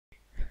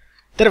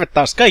Terve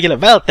taas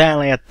kaikille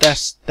vältäällä ja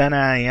tässä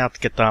tänään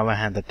jatketaan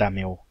vähän tätä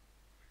minun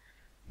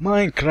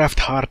Minecraft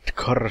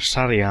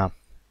Hardcore-sarjaa.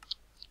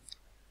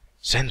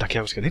 Sen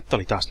takia, koska nyt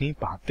oli taas niin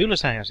paha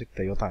tylsää ja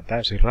sitten jotain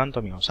täysin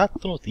randomia on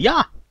sattunut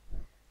ja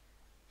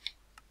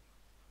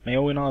mä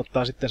jouduin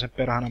aloittaa sitten sen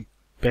perhanan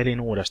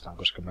pelin uudestaan,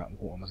 koska mä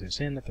huomasin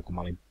sen, että kun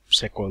mä olin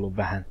sekoillut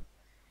vähän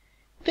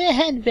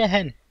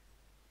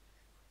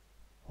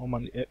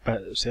oman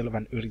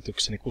epäselvän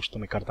yritykseni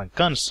kustomikartan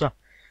kanssa,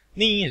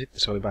 niin sitten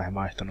se oli vähän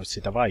vaihtanut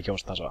sitä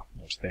vaikeustasoa.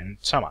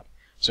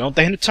 Se on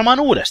tehnyt saman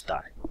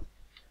uudestaan.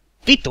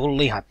 Vitun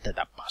lihat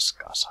tätä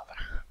paskaa,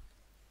 satana.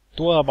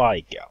 Tuo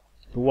vaikea.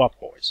 Tuo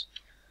pois.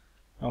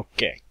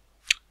 Okei.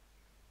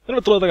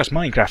 Tervetuloa takas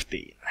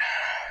Minecraftiin.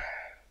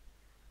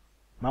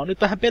 Mä oon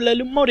nyt vähän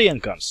pelleillyt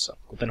modien kanssa,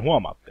 kuten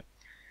huomaatte.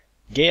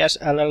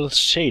 GSLL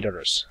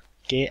Shaders.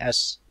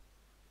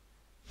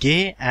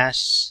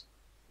 GSLS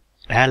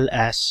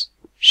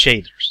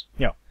Shaders.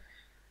 Joo.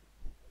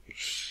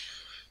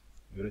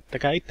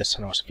 Yrittäkää itse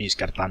sanoa se 5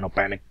 kertaa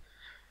nopeammin.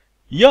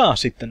 Ja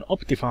sitten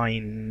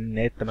Optifyin,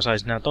 että mä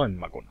saisin nää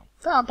toimimaan kunnolla.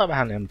 Tää antaa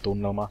vähän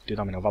tunnelmaa,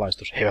 dynaaminen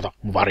valaistus. Hei, kato,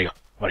 mun varjo.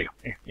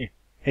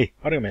 Hei,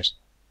 varjomies.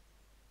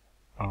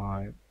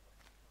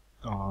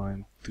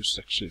 I'm too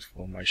sexy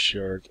for my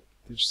shirt.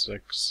 Too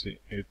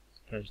sexy, it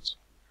hurts.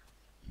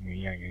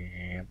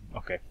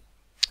 Okei.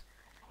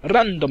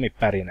 Randomi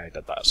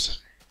pärinöitä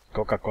taas.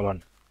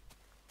 Coca-Colan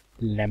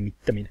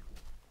lämmittäminen.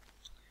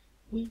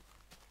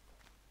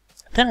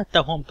 Tää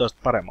näyttää huomattavasti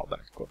paremmalta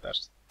nyt kuin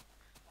tästä.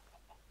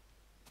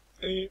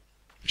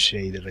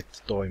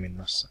 Shaderit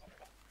toiminnassa.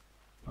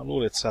 Mä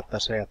luulin, että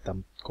saattaisi räjättää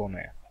mut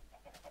koneen.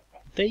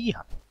 Mutta ei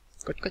ihan.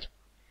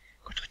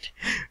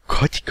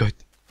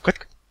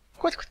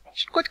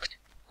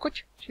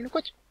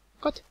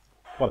 Kot.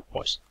 Vale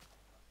pois.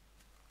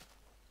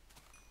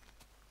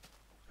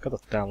 Kato,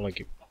 täällä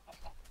olikin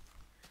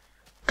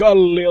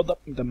kalliota,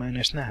 mitä mä en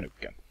edes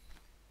nähnytkään.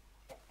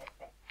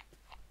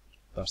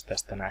 Taas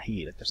tästä nää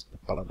hiilet ja sitten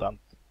palataan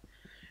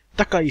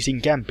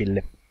takaisin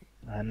kämpille.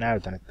 Mä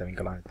näytän, että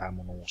minkälainen tää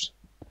mun uusi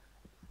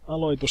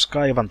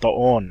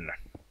aloituskaivanto on.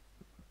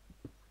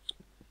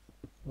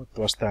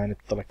 Toivottavasti tää ei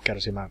nyt ole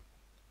kärsimään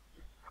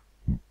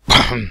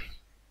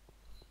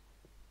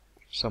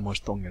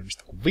samoista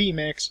ongelmista kuin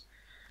viimeeksi.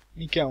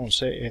 Mikä on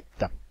se,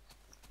 että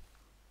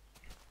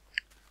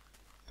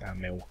tää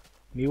miun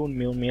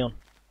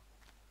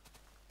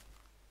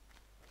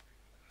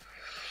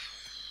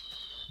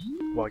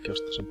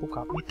vaikeustason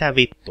mukaan. Mitä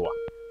vittua?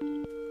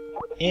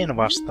 En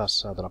vastaa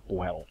saatana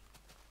puheluun.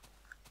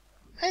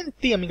 Mä en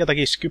tiedä minkä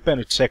takia Skype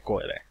nyt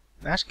sekoilee.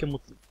 Äsken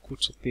mut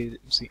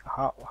kutsuttiin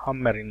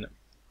Hammerin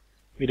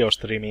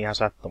videostriimiin ihan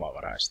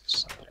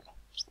sattumanvaraisesti.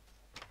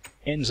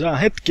 En saa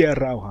hetkeä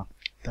rauhaa.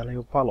 Täällä ei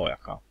oo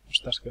valojakaan.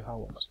 Musta äsken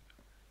haluaisin.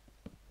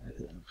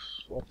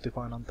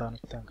 Optifine antaa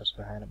nyt tämän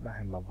kanssa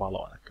vähemmän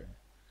valoa näköinen.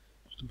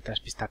 Sitten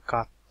pitäis pistää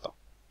katto.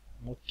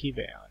 Mut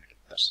kiveä ainakin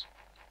tässä.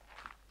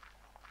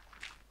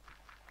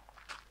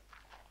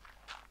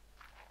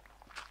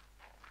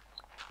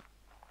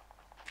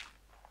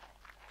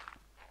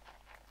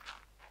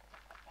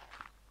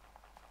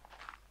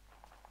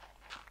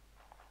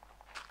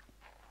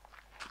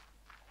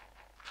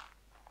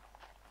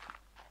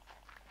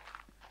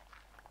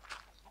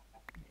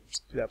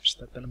 Pitää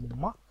pistää tänne mun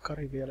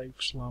makkari vielä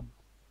yksi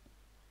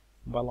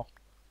valo.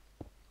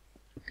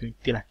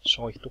 Kynttilä,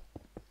 soihtu.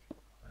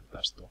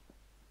 Laitetaan tuo.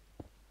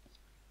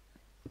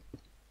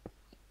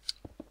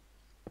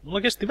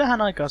 Mulla kesti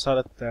vähän aikaa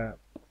saada tää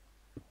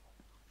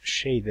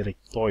shaderi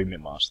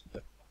toimimaan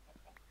sitten.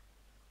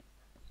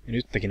 Ja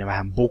nytkin ne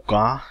vähän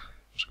bukaa,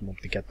 koska mun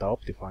piti käyttää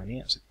Optifine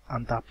ja sit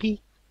antaa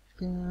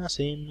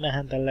pikkasen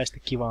vähän tällaista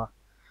kivaa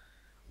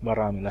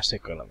varaa millä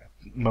sekoilla.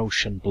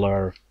 Motion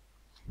blur,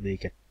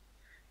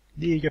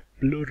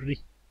 liikeblurri.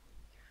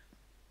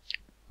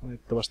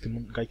 Valitettavasti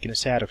kaikki ne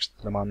säädökset,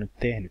 mitä mä oon nyt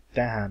tehnyt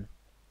tähän,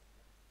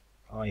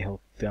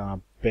 aiheuttaa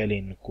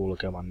pelin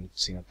kulkevan nyt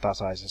siinä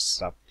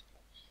tasaisessa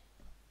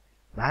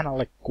vähän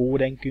alle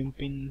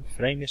 60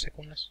 frame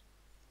sekunnissa.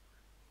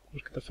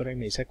 60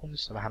 frame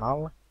sekunnissa, vähän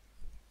alle.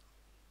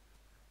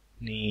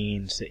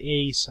 Niin se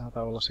ei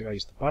saata olla se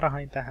kaikista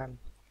parhain tähän.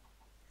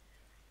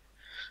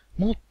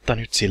 Mutta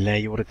nyt sille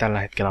ei juuri tällä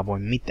hetkellä voi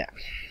mitään.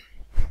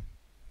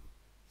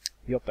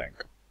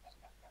 Jotenka.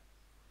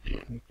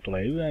 Nyt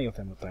tulee yö,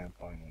 joten mä tajan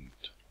painua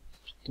nyt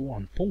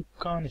tuohon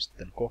punkkaan, niin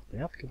sitten kohta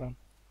jatketaan.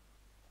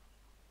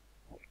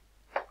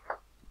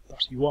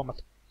 Taas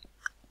juomat.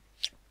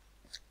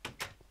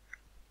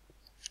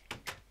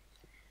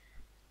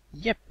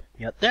 Jep,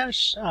 ja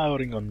tässä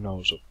auringon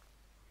nousu.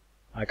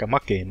 Aika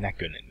makeen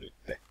näköinen nyt.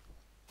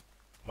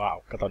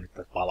 Vau, kato nyt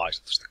tätä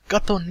valaistusta.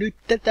 Kato nyt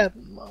tätä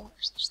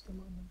valaistusta.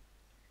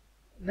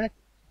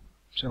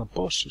 Siellä on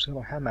possu, siellä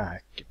on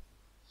hämähäkki.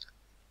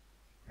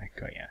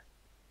 Näköjään.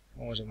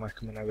 Voisin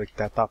vaikka mennä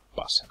yrittää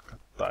tappaa sen,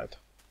 katsotaan, että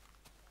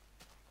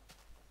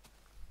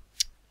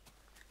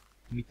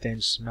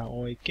mitens mä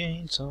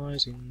oikein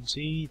saisin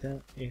siitä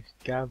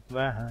ehkä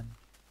vähän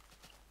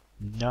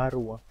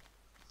narua.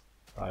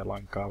 Tai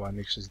lankaa, vai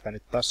miksi sitä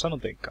nyt taas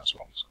sanotiinkaan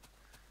suomessa.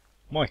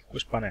 Moi,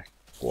 kuis panee?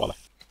 kuole.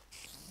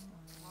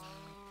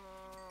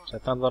 Se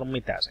et antanut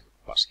mitään sen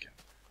paskia.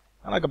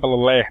 On aika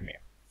paljon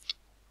lehmiä.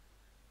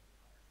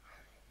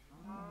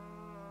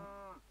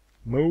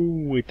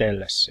 Muu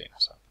itelle siinä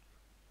saa.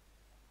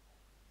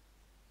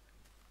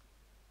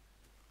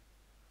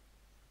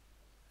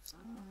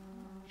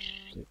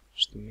 Ei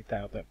pysty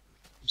mitään, joten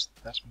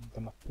pistetään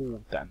muutama puu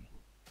tänne.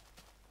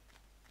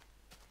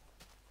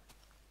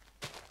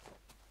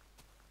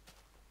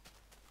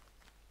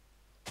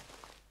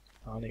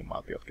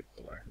 Animaatiotkin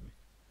tulee hyvin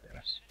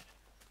perässä.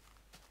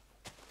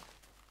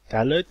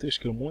 Täällä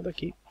löytyisi kyllä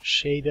muitakin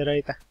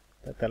shadereita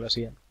tai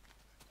tällaisia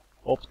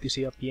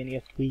optisia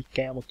pieniä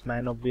tweakkejä, mutta mä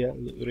en ole vielä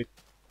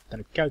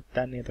yrittänyt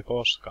käyttää niitä,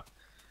 koska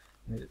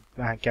ne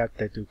vähän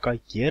käyttäytyy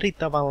kaikki eri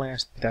tavalla ja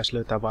sitten pitäisi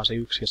löytää vaan se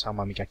yksi ja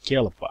sama, mikä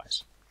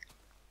kelpaisi.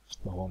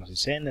 Sitten mä huomasin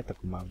sen, että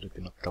kun mä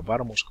yritin ottaa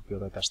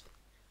varmuuskopiota tästä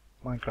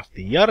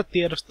Minecraftin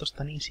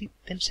jar-tiedostosta, niin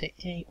sitten se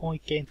ei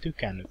oikein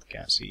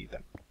tykännytkään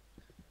siitä.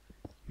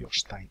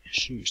 Jostain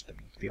syystä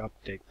minun piti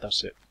updateaa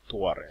se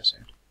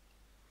tuoreeseen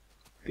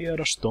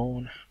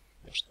tiedostoon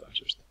jostain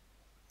syystä.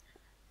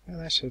 Ja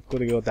tässä nyt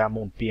kuitenkin on tää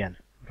mun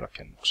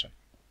pienrakennuksen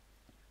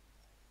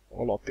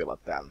olotila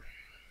täällä.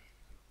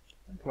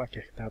 Entä vaikka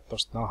tehdä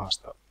tosta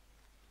nahasta.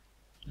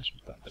 Jos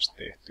mitään tästä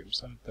tehtyä, mä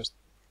saan nyt tästä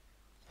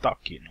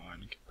takin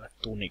ainakin, tai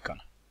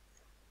tunikan.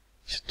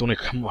 Se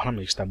tunikka on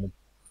valmiiksi tää mun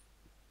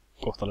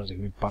kohtalaisen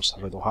hyvin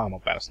panssaroitu haamo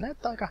päällä. Se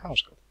näyttää aika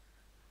hauskalta.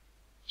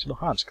 Sillä on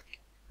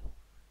hanskatkin.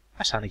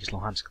 Tässä ainakin sillä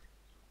on hanskat.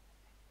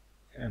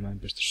 Mä en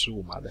pysty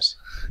zoomaan tässä.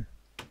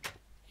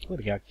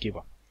 Kuitenkin aika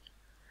kiva.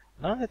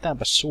 No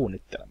lähdetäänpä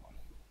suunnittelemaan.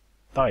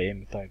 Tai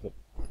emme, tai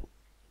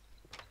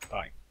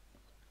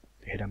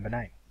tehdäänpä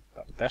näin.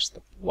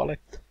 Tästä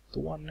puolet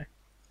tuonne.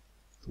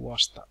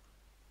 Tuosta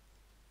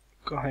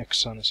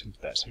 8, sen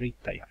pitäisi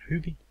riittää ihan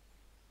hyvin.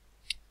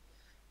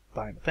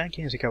 Tai mä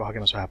tämänkin ensin käydä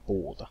hakemassa vähän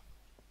puuta.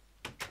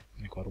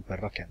 Niin kun rupea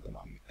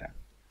rakentamaan mitään.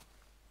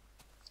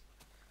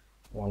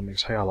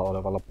 Valmiiksi hajalla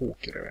olevalla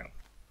puukirveellä.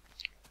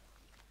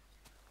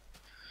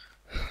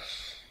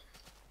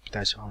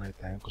 Pitäisi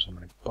olla joku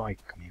semmonen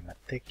paikka, mihin mä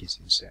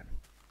tekisin sen.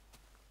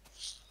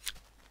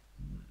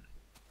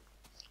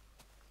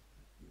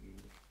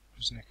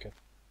 Voisin ehkä...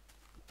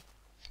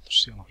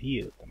 Siellä on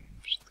hiiltä,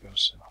 niin sitten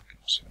jos se on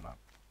hakemassa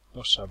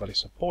jossain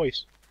välissä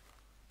pois.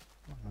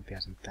 Mä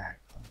tiesin tähän,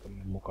 että on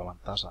tämmönen mukavan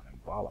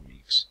tasainen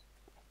valmiiksi.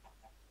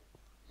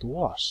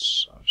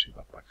 Tuossa on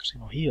hyvä paikka.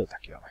 Siinä on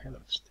hiiltäkin aivan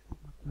helvetisti.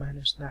 Mä en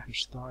edes nähnyt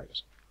sitä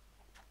aikaisemmin.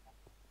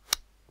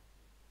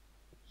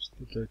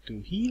 Sitten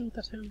löytyy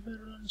hiiltä sen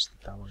verran.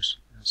 Sitten täällä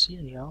olisi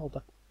sieniä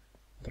alta.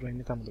 Ei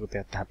mitään muuta kuin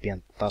tehdä tähän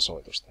pientä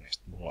tasoitusta, niin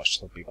sitten mulla olisi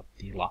sopiva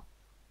tila.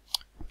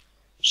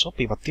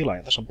 Sopiva tila,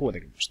 ja tässä on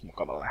kuitenkin just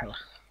mukavan lähellä.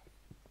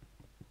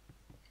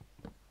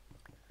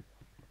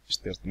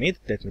 Sitten jos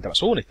mietitte, että mitä mä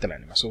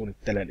suunnittelen, niin mä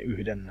suunnittelen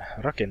yhden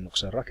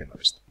rakennuksen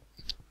rakentamista.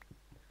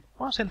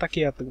 Vaan sen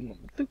takia, että mä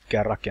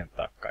tykkään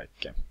rakentaa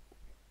kaikkea.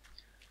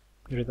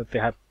 Yritän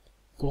tehdä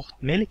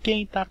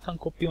melkein tarkan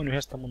kopion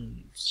yhdestä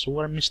mun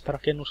suuremmista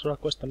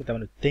rakennusrakoista, mitä mä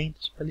nyt tein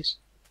tässä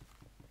välissä.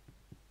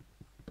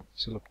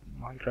 Silloin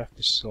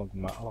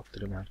kun mä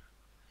aloittelin ihan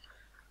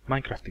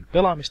Minecraftin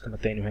pelaamista, mä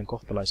tein yhden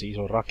kohtalaisen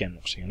ison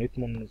rakennuksen. Ja nyt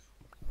mun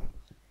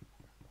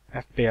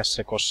FPS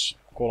sekos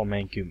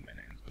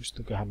 30.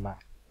 Pystynköhän mä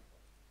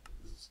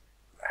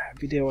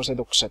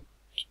videoasetukset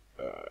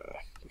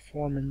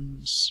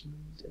performance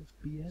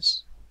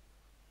FPS.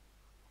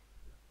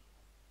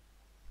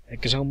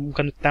 Eikä se on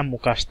mukaan nyt tän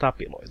mukaan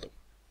stabiloitu.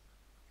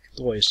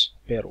 Tois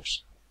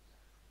perus.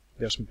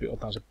 Jos mä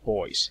otan se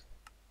pois.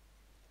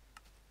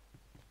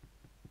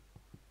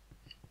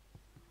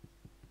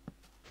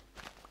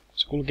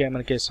 Se kulkee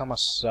melkein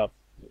samassa 5-60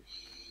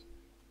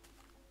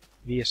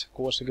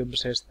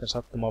 ja sitten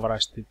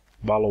sattumavaraisesti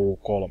valuu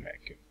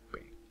 30.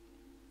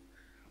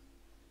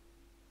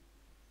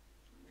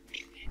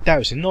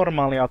 Täysin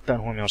normaalia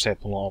ottaen huomioon se,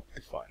 että mulla on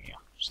Optifine ja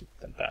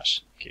sitten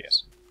taas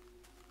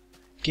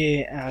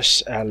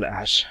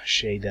GSLS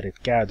shaderit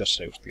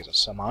käytössä justiinsa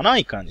samaan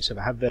aikaan, niin se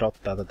vähän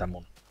verottaa tätä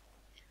mun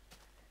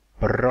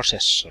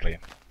prosessoria.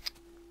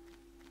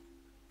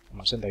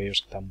 Mä sen takia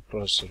just tää mun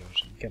prosessori on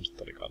mikä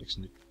nyt olikaan, oliko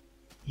se nyt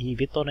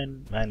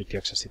i5, mä en nyt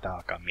jaksa sitä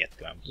alkaa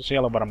miettimään, mutta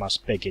siellä on varmaan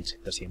spekit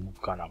sitten siinä mun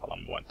kanavalla,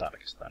 mä voin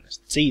tarkistaa ne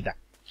sitten siitä.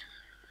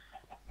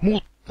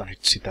 Mutta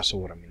nyt sitä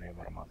suuremmin ei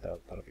varmaan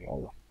täällä tarvii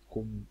olla.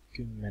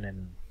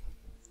 10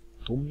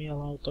 tummia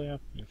lautoja,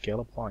 ja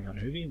kelpaa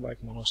ihan hyvin,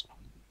 vaikka mulla olisi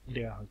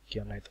idea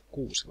hankkia näitä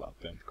 6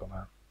 lautoja, mitkä on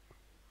vähän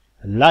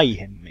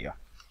läihemmiä.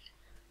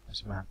 Ja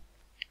se vähän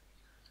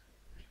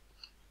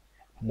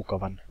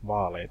mukavan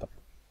vaaleita.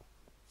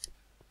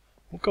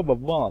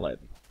 Mukavan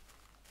vaaleita.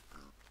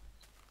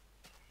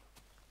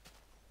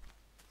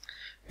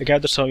 Ja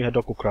käytössä on ihan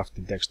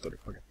DocuCraftin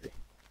teksturipaketti.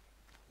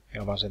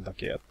 Ja vaan sen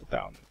takia, että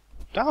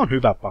tää on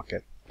hyvä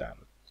paketti. Tää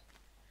nyt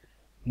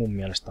mun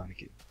mielestä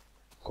ainakin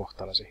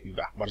kohtalaisen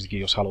hyvä. Varsinkin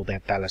jos haluaa tehdä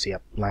tällaisia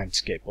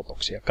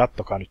landscape-otoksia.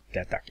 Kattokaa nyt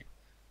tätäkin.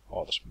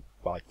 Ootas,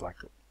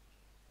 vaikka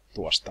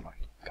tuosta noin.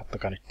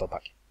 Kattokaa nyt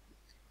totakin.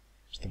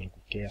 Sitten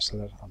kun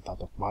GSL antaa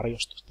tuota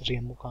varjostusta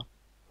siihen mukaan.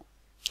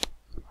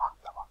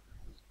 Mahtavaa.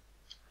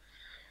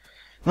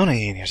 No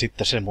niin, ja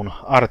sitten se mun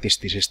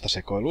artistisista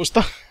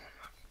sekoiluista.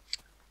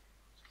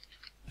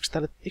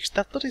 Eikö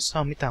tää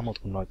tosissaan mitään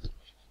muuta kuin noita?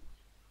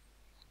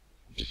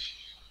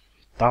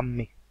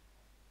 Tammi,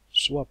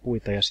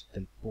 suopuita ja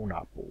sitten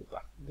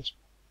punapuuta. Mitäs?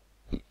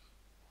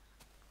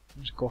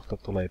 Se kohta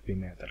tulee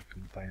pimeätä, eli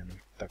mä taidan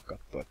yrittää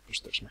katsoa, että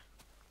pystyykö me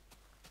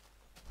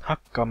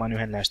hakkaamaan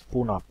yhden näistä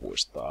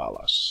punapuista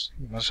alas.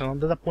 Mä sanon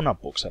tätä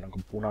punapuuksena,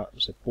 kun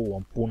se puu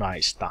on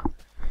punaista.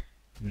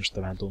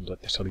 Minusta vähän tuntuu,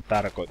 että se oli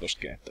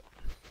tarkoituskin, että...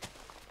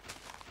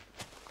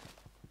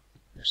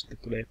 Ja sitten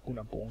tulee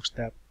punapuu.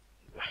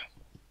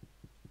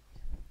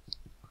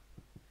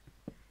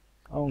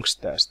 Onks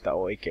tää sitä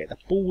oikeeta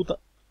puuta?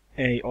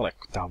 Ei ole,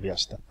 kun tää on vielä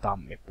sitä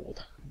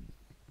tammipuuta.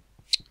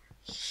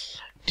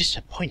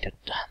 Disappointed.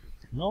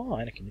 No,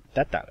 ainakin nyt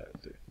tätä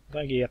löytyy.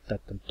 Taikin jättää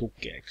tän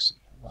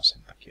tukeeksi. Vaan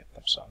sen takia, että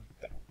mä saan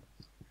nyt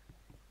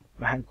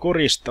vähän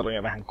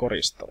koristeluja.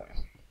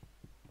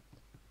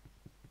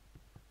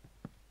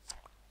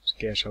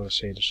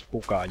 Se ei tässä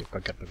pukaa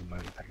joka kerta, kun mä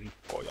yritän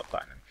rikkoa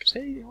jotain. Eli se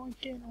ei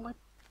oikein ole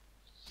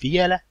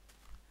vielä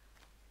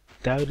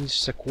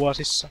täydellisessä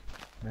kuosissa.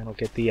 Mä en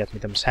oikein tiedä,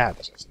 mitä mä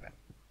säätäisin sitä.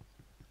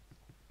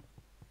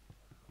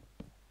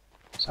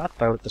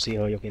 Saattaa olla, että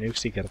siihen on jokin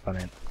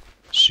yksinkertainen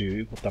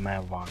syy, mutta mä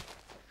en vaan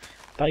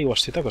tajua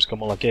sitä, koska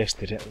mulla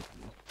kesti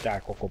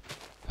tää koko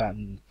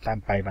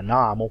tämän päivän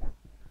aamu.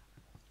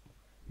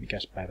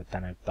 Mikäs päivä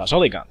tänään nyt taas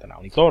olikaan? Tänään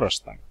oli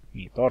torstai.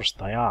 Niin,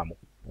 torstai aamu.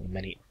 Mun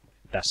meni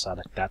tässä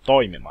saada tää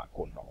toimimaan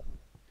kunnolla.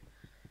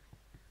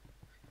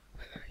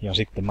 Ja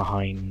sitten mä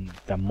hain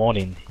tän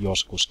modin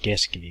joskus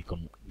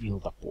keskiviikon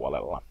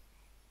iltapuolella.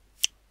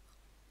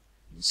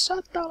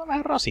 Saattaa olla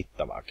vähän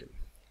rasittavaa kyllä.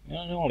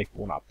 Ja ne oli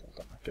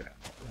punapuuta näköjään.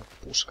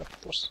 Puskat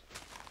tuossa.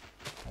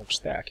 Onks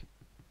tääkin?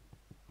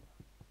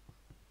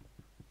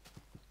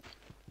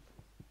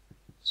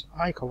 Se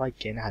on aika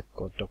vaikea nähdä,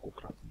 kun on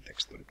dokugrafin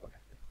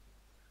teksturipaketti.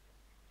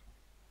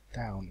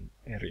 Tää on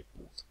eri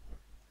puuta.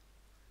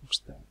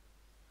 Onks tää?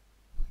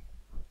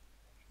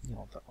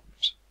 Joo, tää on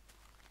myös.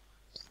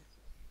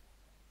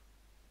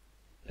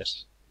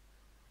 Jes.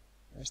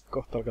 Ja sit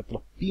kohta alkaa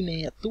tulla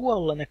pimeä.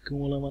 Tuolla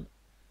näkyy olevan...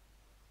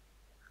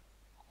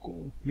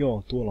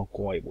 Joo, tuolla on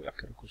koivuja,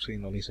 kun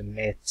siinä oli se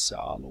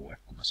metsäalue,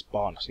 kun mä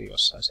spaanasin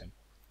jossain sen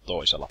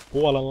toisella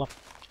puolella.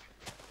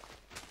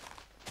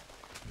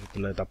 Nyt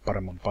löytää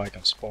paremman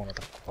paikan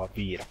spawnata kuin vaan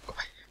viidakko.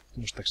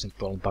 Muistaakseni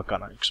tuolla on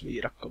takana yksi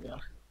viidakko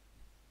vielä.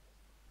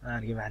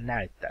 Ainakin vähän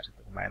näyttää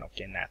sitä, kun mä en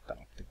oikein näe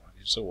tän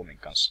optimoinnin zoomin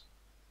kanssa.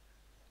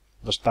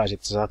 Tuossa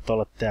taisit sä saat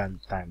olla tän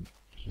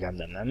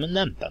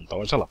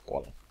toisella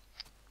puolella.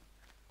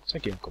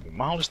 Sekin on kovin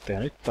mahdollista ja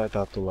nyt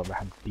taitaa tulla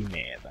vähän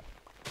pimeetä.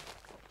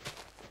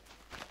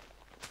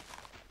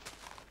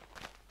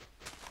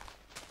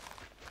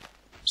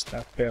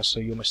 Sitä FPS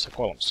on jumissa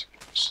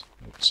 30.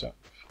 Nyt se...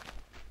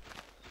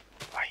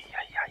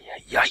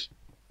 Ai.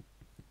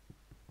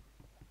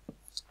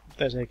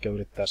 Pitäisi ehkä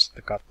yrittää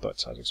sitten katsoa,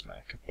 että saisinko mä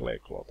ehkä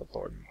Playclowta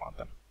toimimaan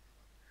tän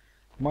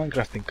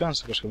Minecraftin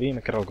kanssa, koska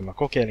viime kerralla kun mä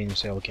kokeilin, niin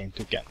se ei oikein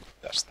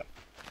tykännyt tästä.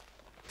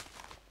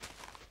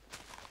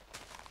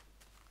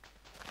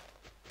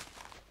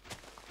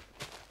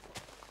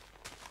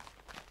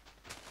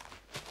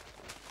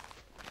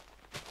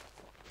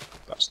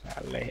 Taas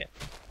nää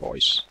lehdet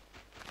pois.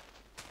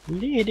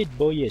 Lehdet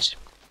boys!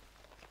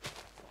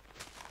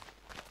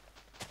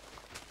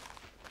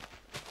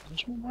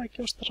 Onko mun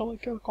vaikeustaso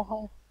oikealla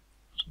kohdalla?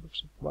 Onko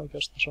se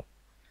vaikeustaso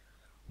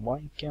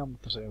vaikea,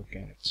 mutta se ei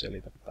oikein nyt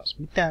selitä taas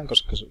mitään,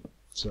 koska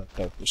se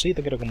täytyy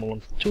siitä kerran, kun mulla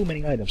on too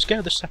many items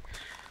käytössä.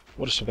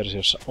 Uudessa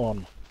versiossa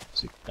on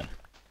sitten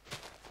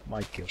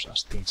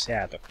vaikeusasteen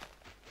säätö.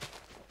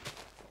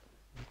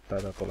 Nyt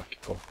taitaa tuollakin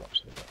kohtaan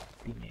sieltä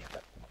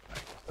pimeätä, kun mä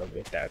en kohta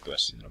vetäytyä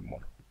sinne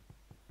mun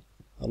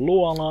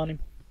luolaani.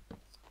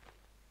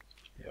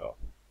 Joo.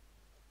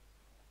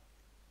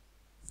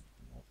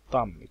 No,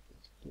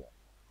 tammikuuta tuo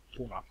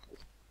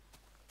punapuuta.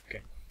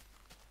 Okei.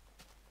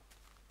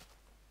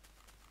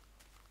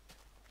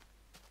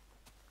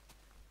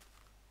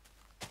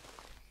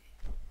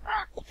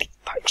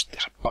 Kutittaa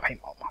justiinsa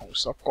pahimmalla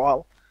mahdollisella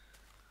kohdalla.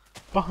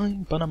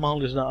 Pahimpana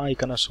mahdollisena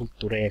aikana sulta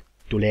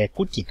tulee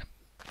kutin.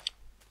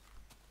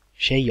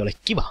 Se ei ole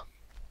kiva.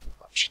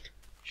 Lapset,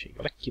 se ei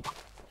ole kiva.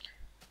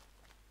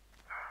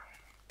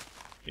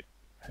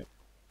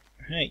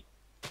 Hei.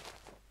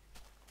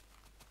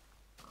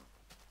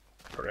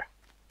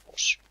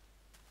 Röhkos.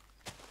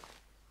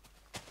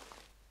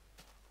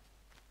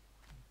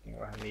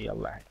 Vähän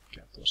liian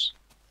lähekkää tuossa.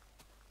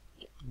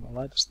 Mä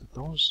laitan sitä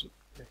tuossa.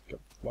 Ehkä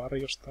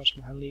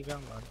varjostaisi vähän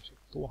liikaa. Laitan sit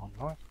tuohon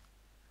noin.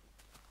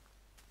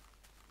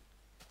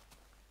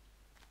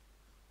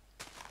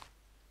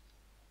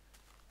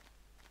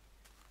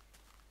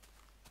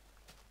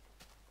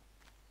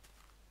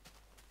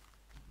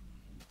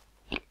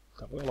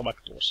 Tää voi olla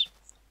vaikka tuossa.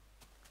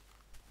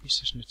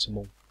 Missäs nyt se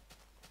mun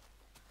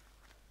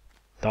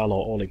talo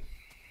oli?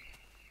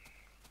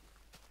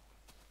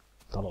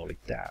 Talo oli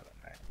täällä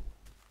näin.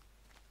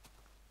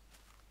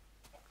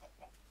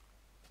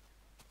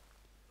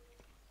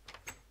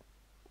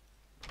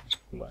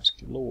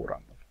 Kuulaiski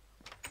luuran.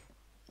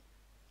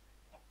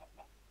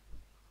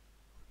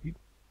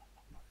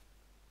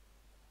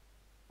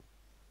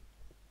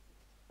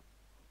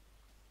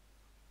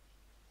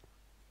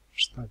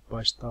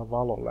 paistaa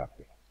valo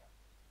läpi.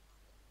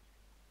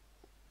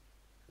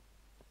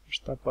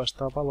 Jostain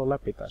paistaa valo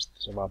läpi tai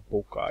sitten se vaan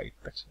bukaa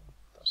itsekseen.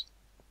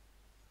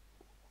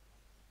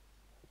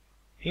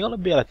 Ei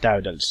ole vielä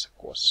täydellisessä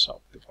kuosissa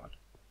optimoinut.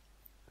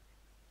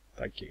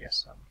 Tai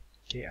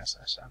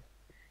GSSL.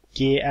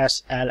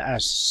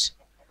 GSLS.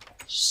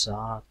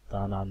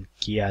 Saatanan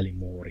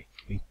kielimuuri.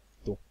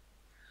 Vittu.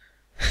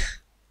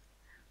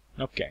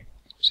 Okei.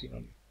 Siinä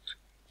on nyt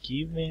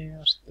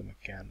kiveä. Sitten mä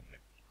käännän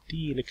nyt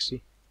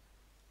tiiliksi.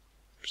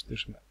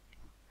 Pystyis mä...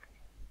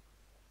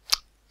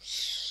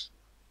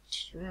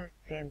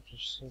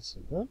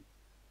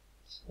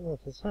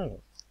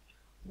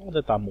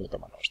 Otetaan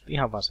muutama noista.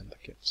 Ihan vaan sen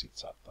takia, että siitä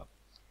saattaa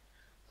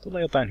tulla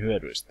jotain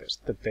hyödyllistä. Ja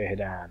sitten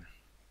tehdään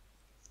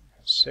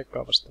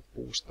sekavasta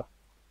puusta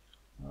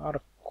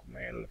arkku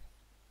meille.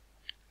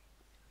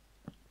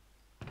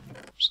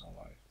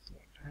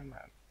 Salaittua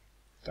nämä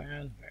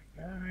tänne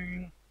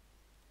näin.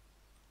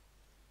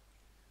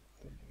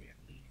 Tänne vielä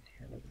niin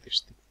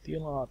helvetisti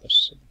tilaa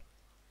tässä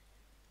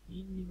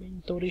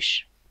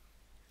inventoris.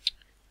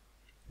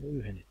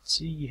 Löyhenet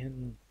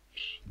siihen.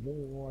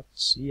 Muut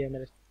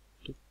siemenet,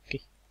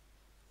 tukki,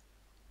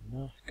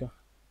 nahka.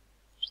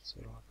 Sitten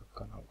se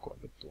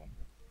raakakanaukoille tuon.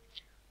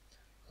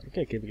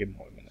 Korkea kivikin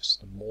voi mennä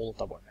sinne,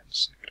 multa voi mennä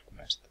sinne, kun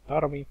mä sitä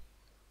tarvii.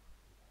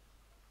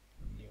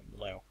 Niin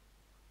mulla ei oo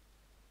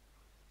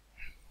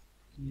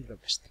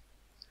kirvestä.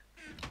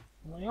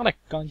 Mulla ei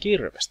olekaan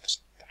kirvestä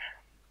sitten.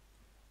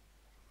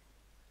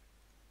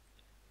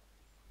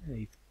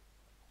 Ei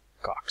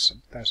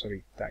 2, tässä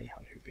riittää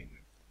ihan hyvin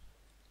nyt.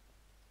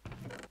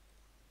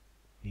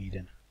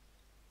 Niiden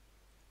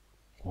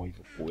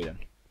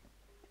koivupuiden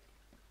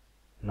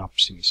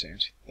napsimiseen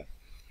sitten.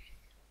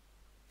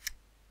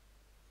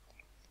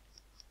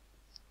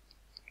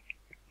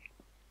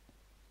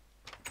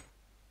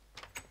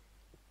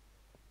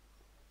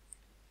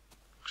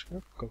 Onks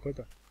rakka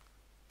kota?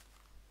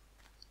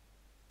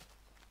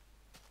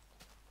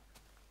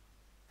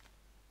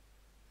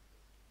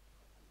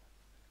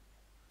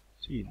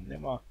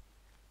 Sinne vaan.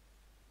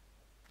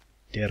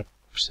 Terp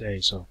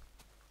seisoo.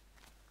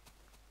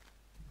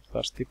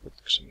 Taas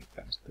tiputko se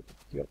mitään, sitten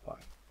tiput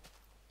jotain.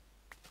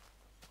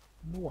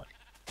 Nuoli.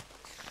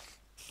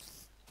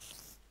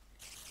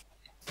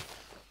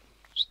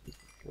 Sitten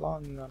tiput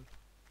langan.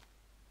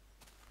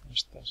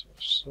 Tästä taisi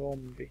olla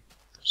zombi.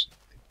 Tässä ei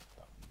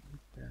tiputtaa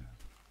mitään.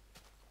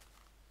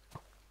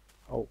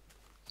 Oh.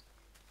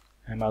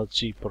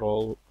 MLG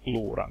Pro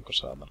luuraanko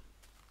saatan?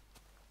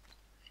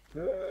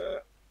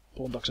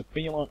 Puntaukset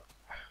piiloon.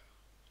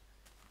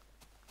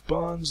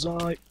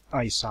 Banzai.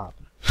 Ai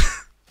saatan.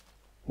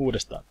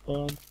 Uudestaan.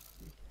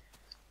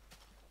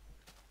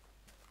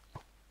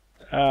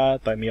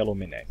 Tai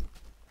mieluummin ei.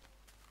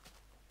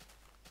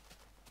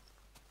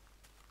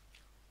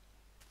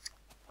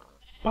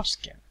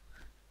 Paskeen.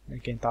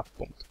 Melkein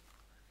tappunut.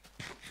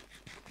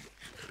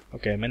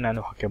 Okei, mennään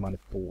nyt hakemaan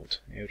nyt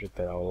puut. Ei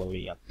yritetä olla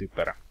liian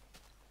typerä.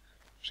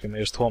 Koska mä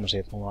just huomasin,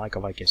 että mulla on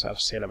aika vaikea saada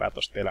selvää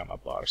tosta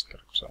elämänpaarista,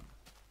 kun se on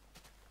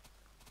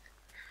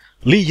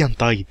liian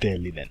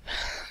taiteellinen.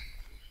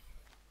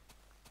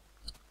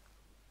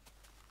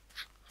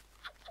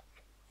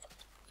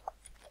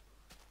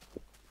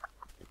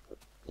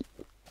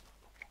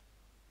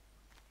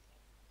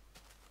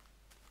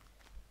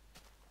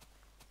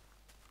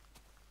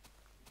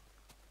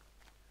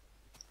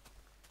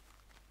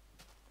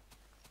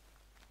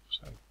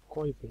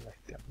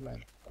 Koivulehtiä, mä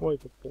en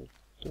koivupuut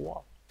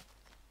tuolla.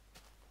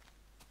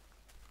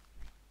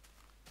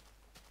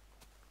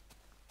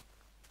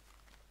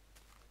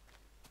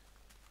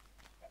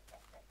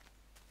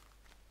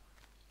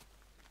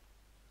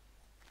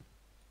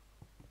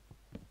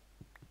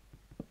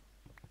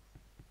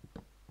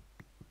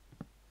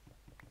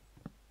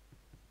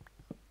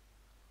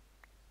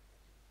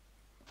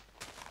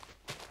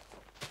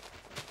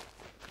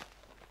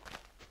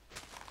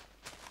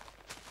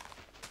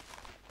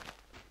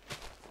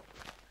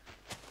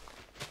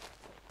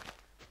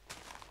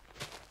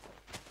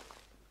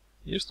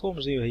 Just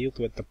huomasin yhden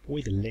jutun, että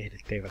puiden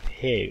lehdet eivät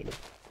heilu.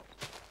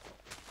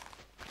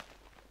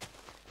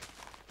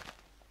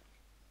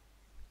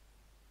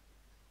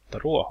 Mutta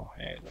ruoho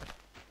heiluu.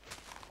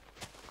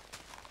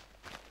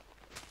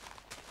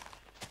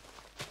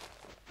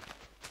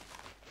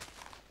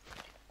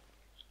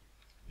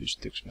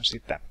 Pystyykö mä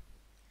sitä?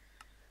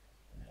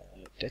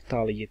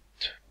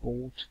 Detaljit,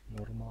 puut,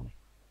 normaali.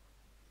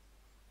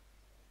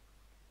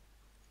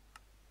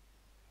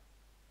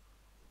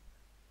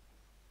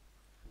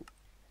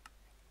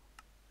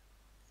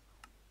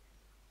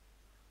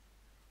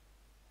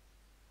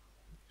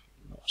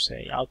 Se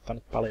ei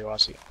auttanut paljon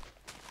asiaa.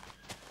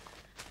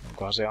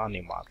 Onkohan se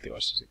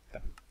animaatioissa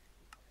sitten?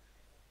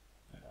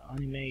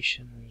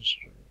 Animations...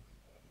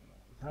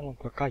 Täällä on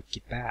kyllä kaikki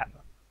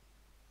päällä.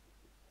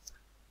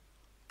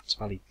 Se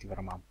valitti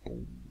varmaan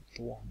puun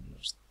tuohon.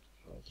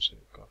 Se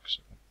 2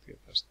 sekuntia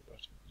tästä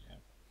voisi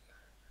mennä.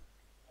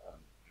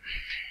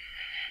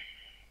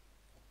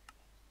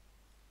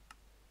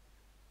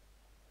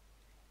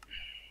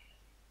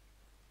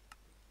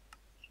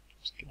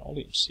 Äsken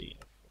olin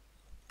siinä.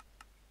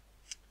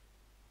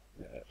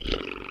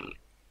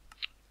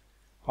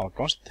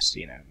 alkoon sitten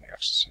siinä, en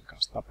jaksa sen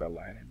kanssa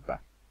tapella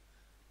enempää.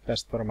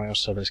 Tästä varmaan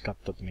jossain välissä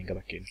katsoa, että minkä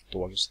takia nyt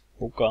tuokin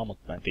mukaan,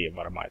 mutta mä en tiedä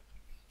varmaan, että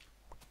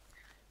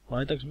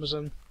laitanko mä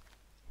sen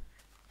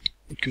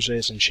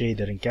kyseisen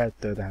shaderin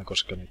käyttöön tähän,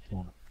 koska nyt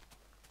mun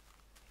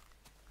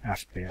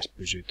FPS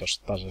pysyy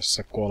tossa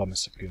tasaisessa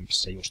 30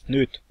 just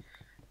nyt,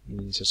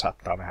 niin se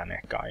saattaa vähän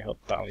ehkä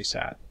aiheuttaa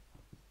lisää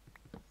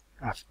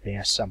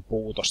FPS:n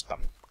puutosta.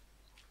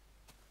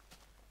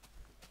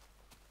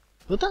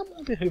 No tää on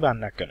muuten hyvän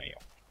näköinen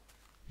jo.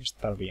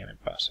 Mistä täällä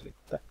enempää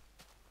selittää.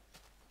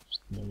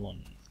 Sitten mulla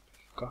on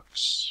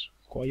 2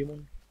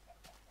 koivun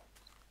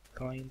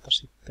kainta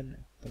sitten,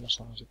 että mä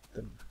saan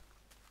sitten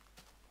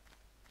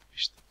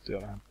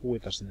pistettyä vähän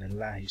puita sinne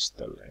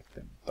lähistölle,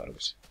 ettei mun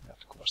tarvitsisi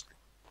jatkuvasti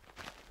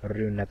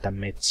rynnätä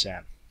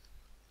metsään.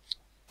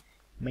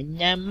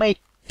 Mennään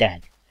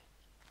metsään!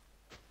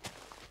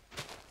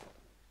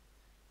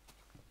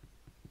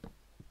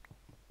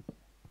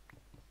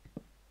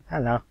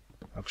 Halo,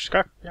 onks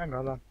kakka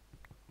kotona?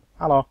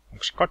 Halo,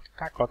 onks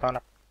kakka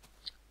kotona?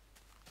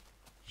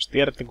 Jos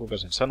tiedätte kuka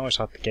sen sanoi,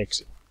 saatte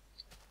keksiä.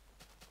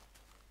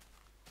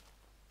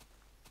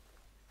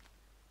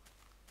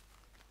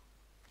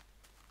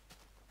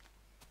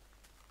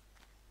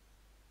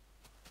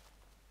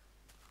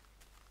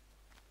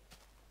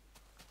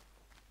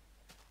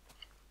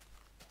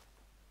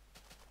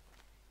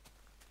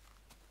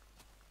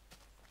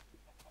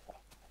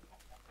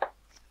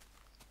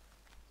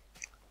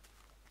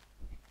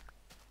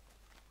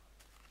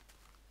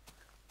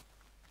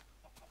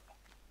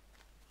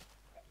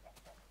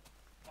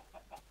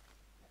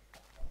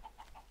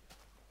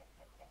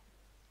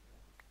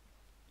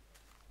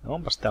 No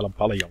onpas täällä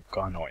paljon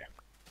kanoja.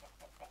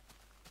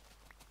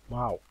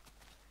 Vau.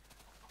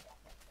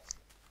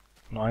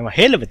 No aivan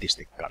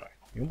helvetisti kanoja.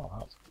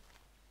 Jumalauta.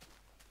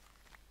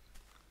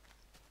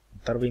 Ei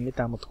tarvii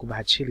mitään muuta kuin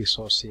vähän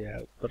chilisoosia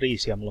ja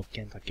riisiä. Mulla on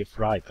Kentucky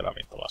Fried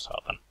ravintola,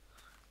 saatan.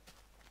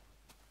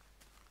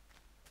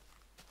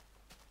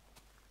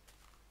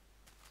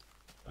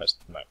 Tai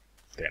sitten mä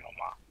teen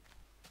omaa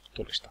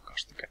tulista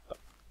kastiketta.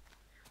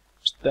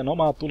 Sitten teen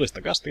omaa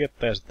tulista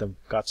kastiketta ja sitten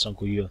katson,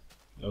 kun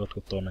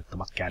jotkut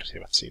onnettomat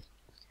kärsivät siitä.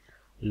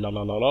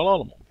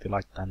 Lololololol, mun piti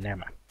laittaa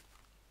nämä.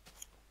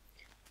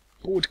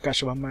 Puut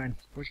kasvamaan.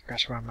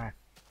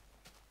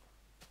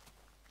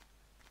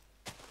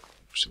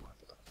 Yksi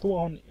laitetaan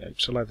tuohon ja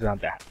yksi laitetaan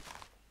tähän.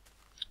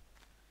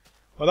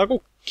 Ota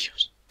kukkia.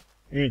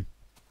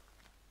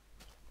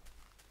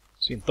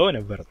 Siinä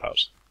toinen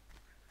vertaus.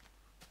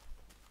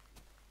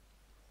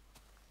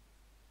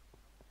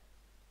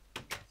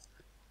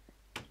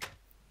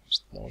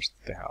 Sitten noista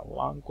tehdään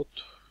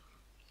lankut.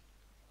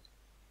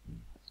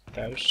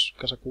 Täys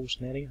kasa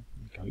 64,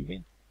 mikä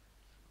hyvin.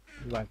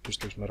 Hyvä, että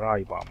pystyykö me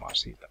raivaamaan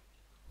siitä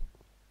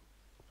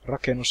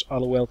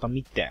rakennusalueelta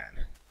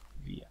mitään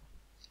vielä.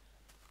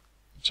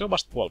 Se on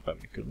vasta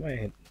puolipäivä, kyllä mä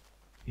eihän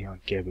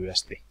ihan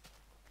kevyesti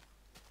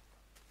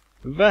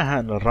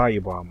vähän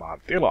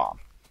raivaamaan tilaa.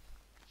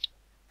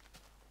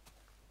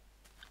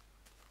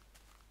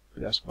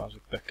 Pitäis vaan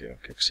sitten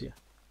keksiä.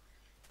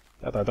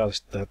 Tää taitaa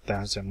sitten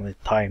tähän semmonen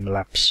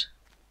timelapse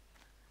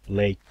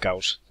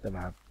leikkaus.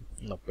 Tämä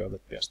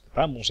nopeutettiin ja sitten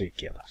vähän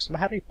musiikkia taas.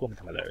 Vähän riippuu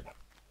mitä mä löydän.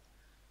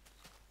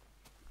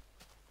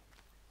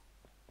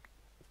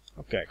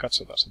 Okei,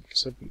 katsotaan mikä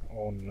se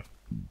on.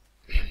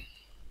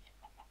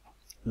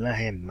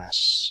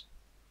 Lähemmäs.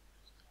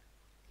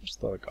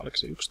 Mistä oikein? Oliko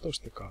se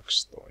 11 ja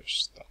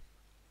 12?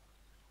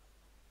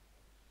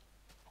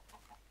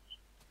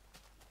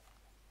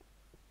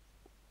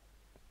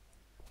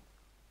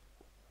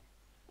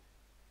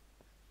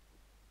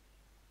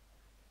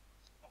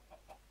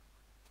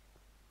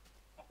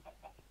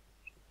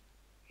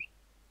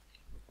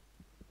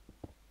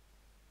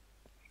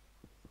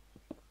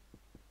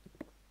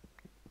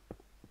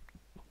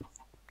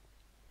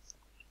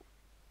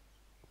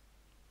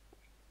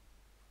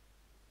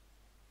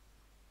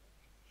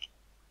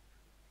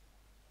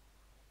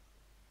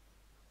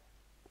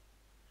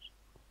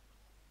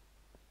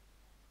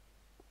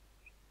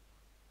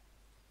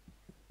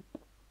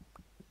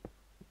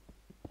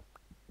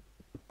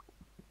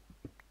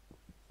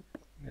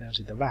 Vedän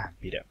siitä vähän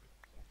pidemmän.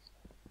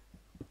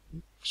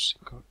 1,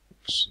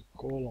 2,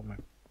 3.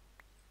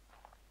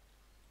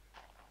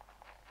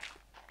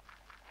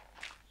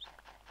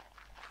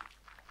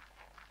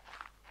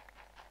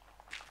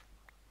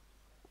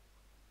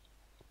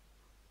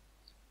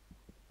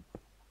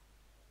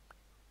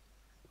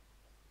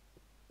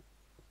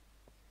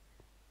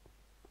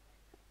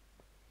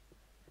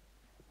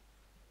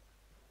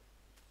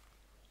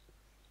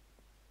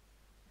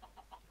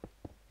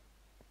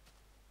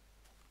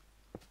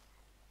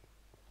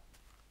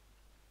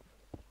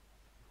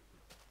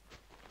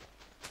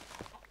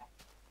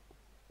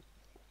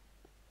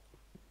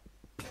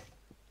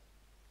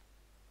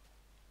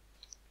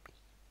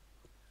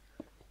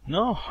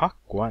 No,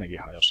 hakku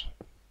ainakin hajosi.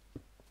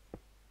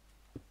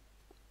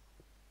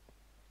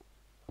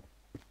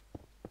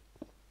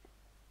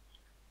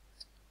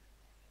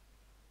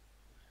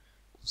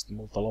 Sitten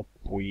multa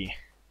loppui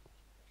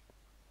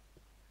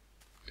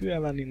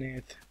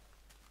työvälineet.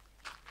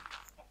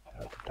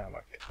 Vältetään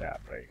vaikka tää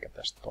reikä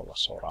tästä tuolla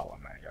soralla.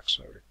 Mä en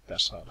jaksa yrittää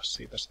saada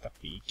siitä sitä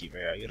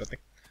piikiveä irti.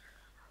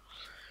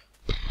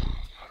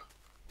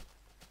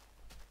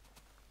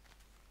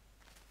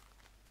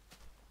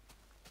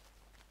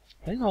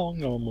 Ainoa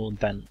ongelma mulla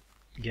tän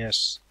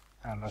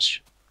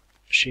LS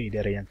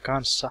shaderien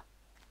kanssa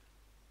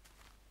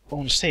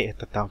on se,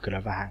 että tää on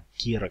kyllä vähän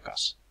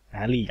kirkas.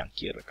 Vähän liian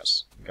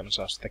kirkas, mikä mä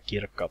saa sitä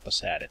kirkkautta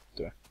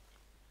säädettyä.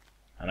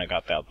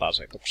 Ainakaan täältä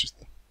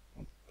asetuksista.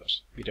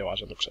 Tässä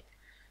videoasetukset.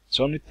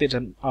 Se on nyt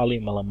sen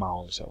alimmalla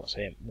mahdollisella,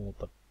 se ei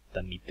muuta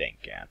tätä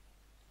mitenkään.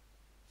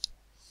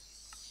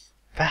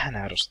 Vähän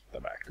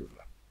ärsyttävää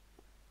kyllä.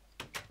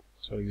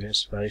 Se oli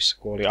yhdessä välissä,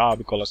 kun oli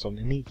aavikolla, se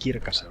oli niin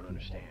kirkas, että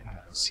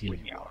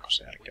silmiä alkoi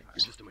särkemään.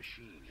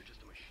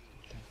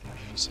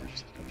 Lisää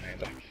sitten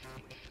meitä.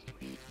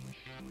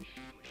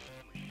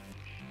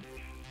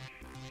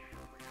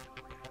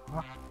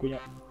 Akkuja.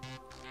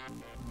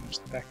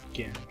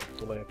 Stäkkien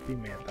tulee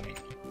pimeätä, niin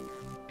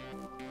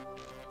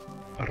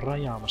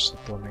rajaamassa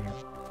tuo meidän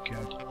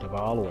käytettävä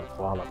alue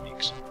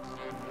valmiiksi.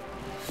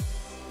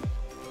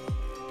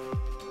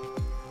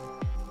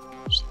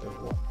 Sitten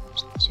huomaa,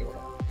 sitten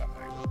seuraava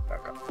tämmöinen pitää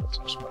katsoa, että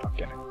saisimme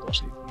rakennettua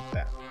siitä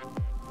mitään.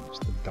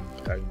 Sitten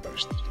pitää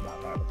ympäristöstä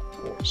vähän laitata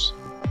pois.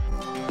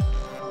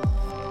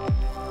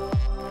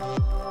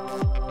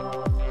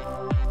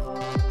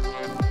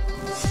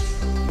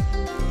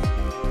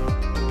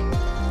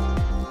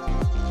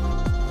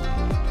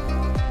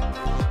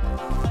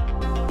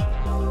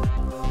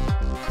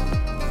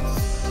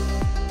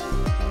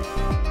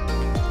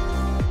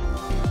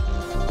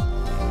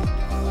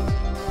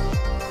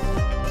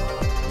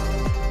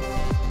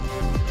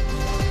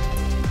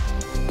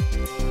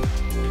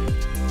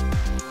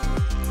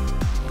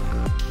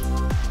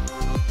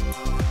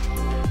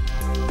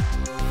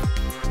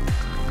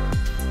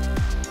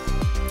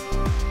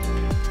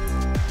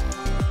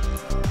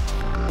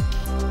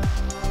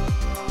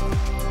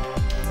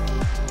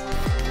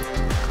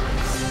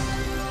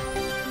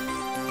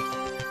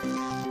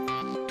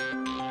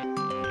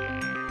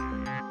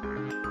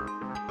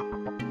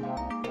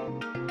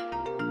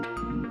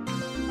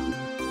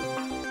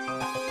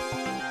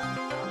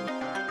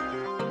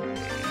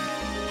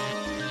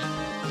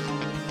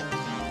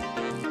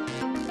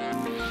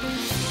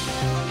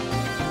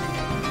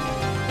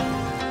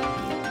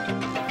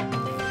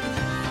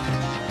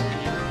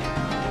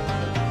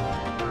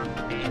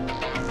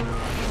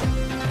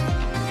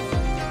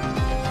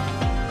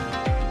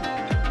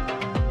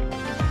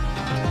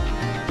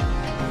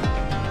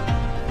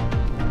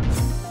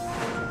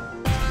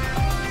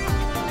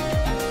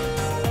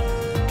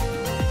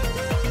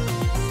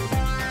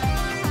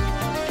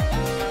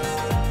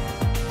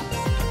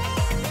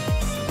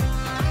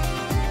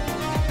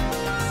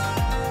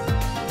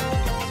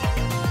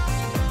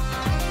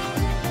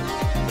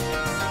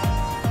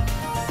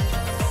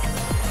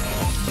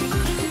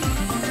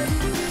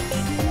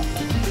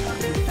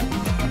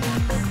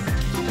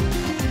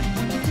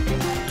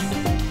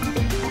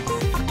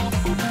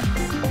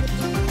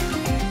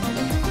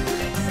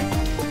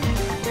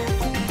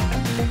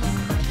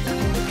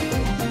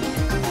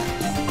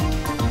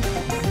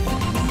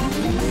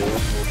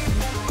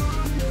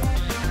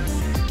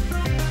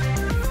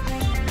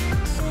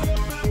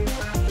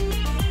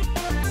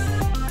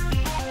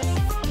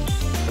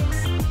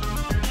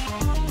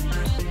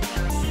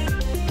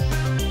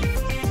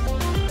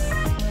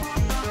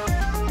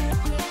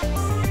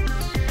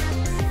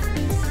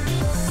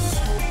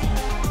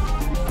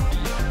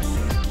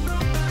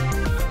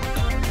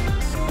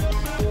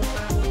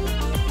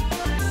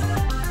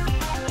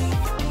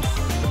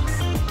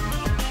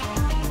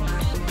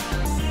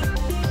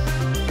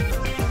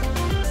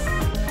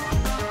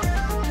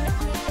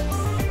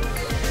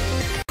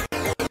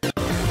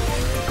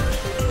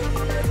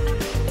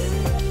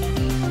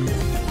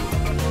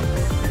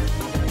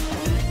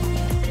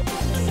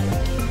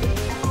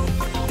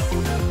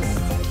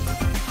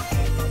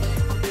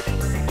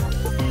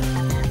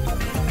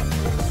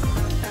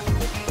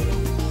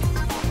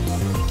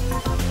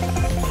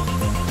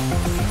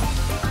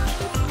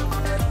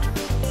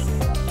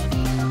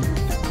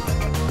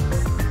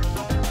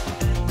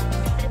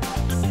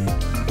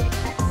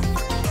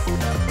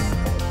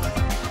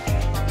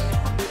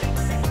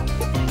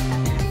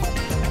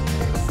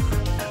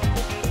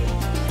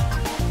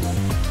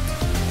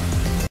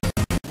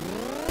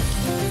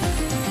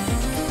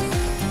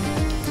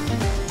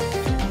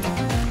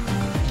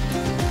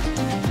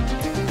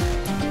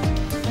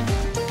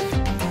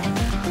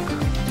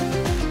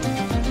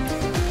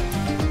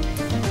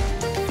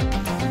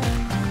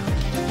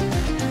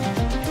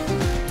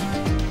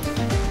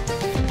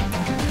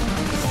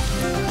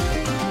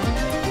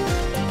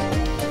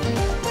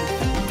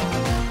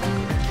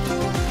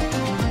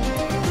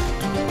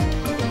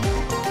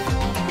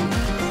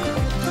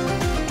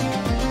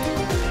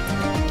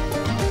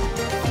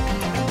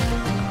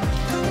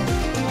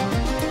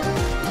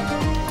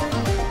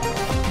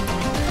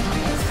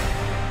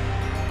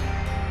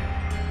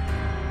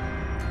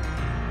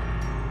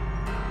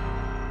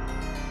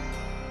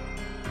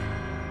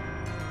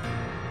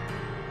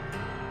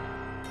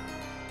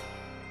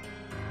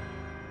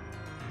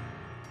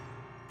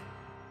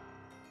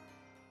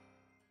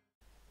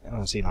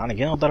 Siinä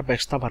ainakin on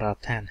tarpeeksi tavaraa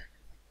tähän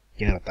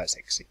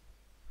kertaiseksi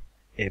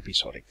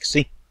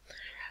episodiksi.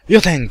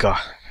 Jotenka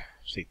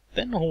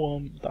sitten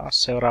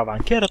taas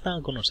seuraavaan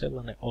kertaan, kun on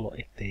sellainen olo,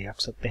 ettei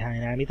jaksa tehdä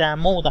enää mitään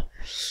muuta.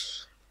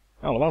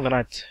 Olen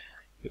Valverait.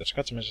 Kiitos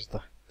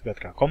katsomisesta.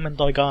 Tykätkää,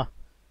 kommentoikaa.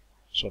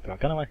 Suottakaa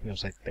kanava,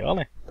 jos ette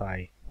ole.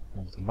 Tai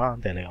muuten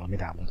vaan, teillä ei ole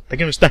mitään muuta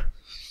tekemistä.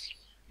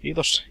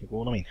 Kiitos ja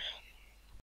kuulemiin.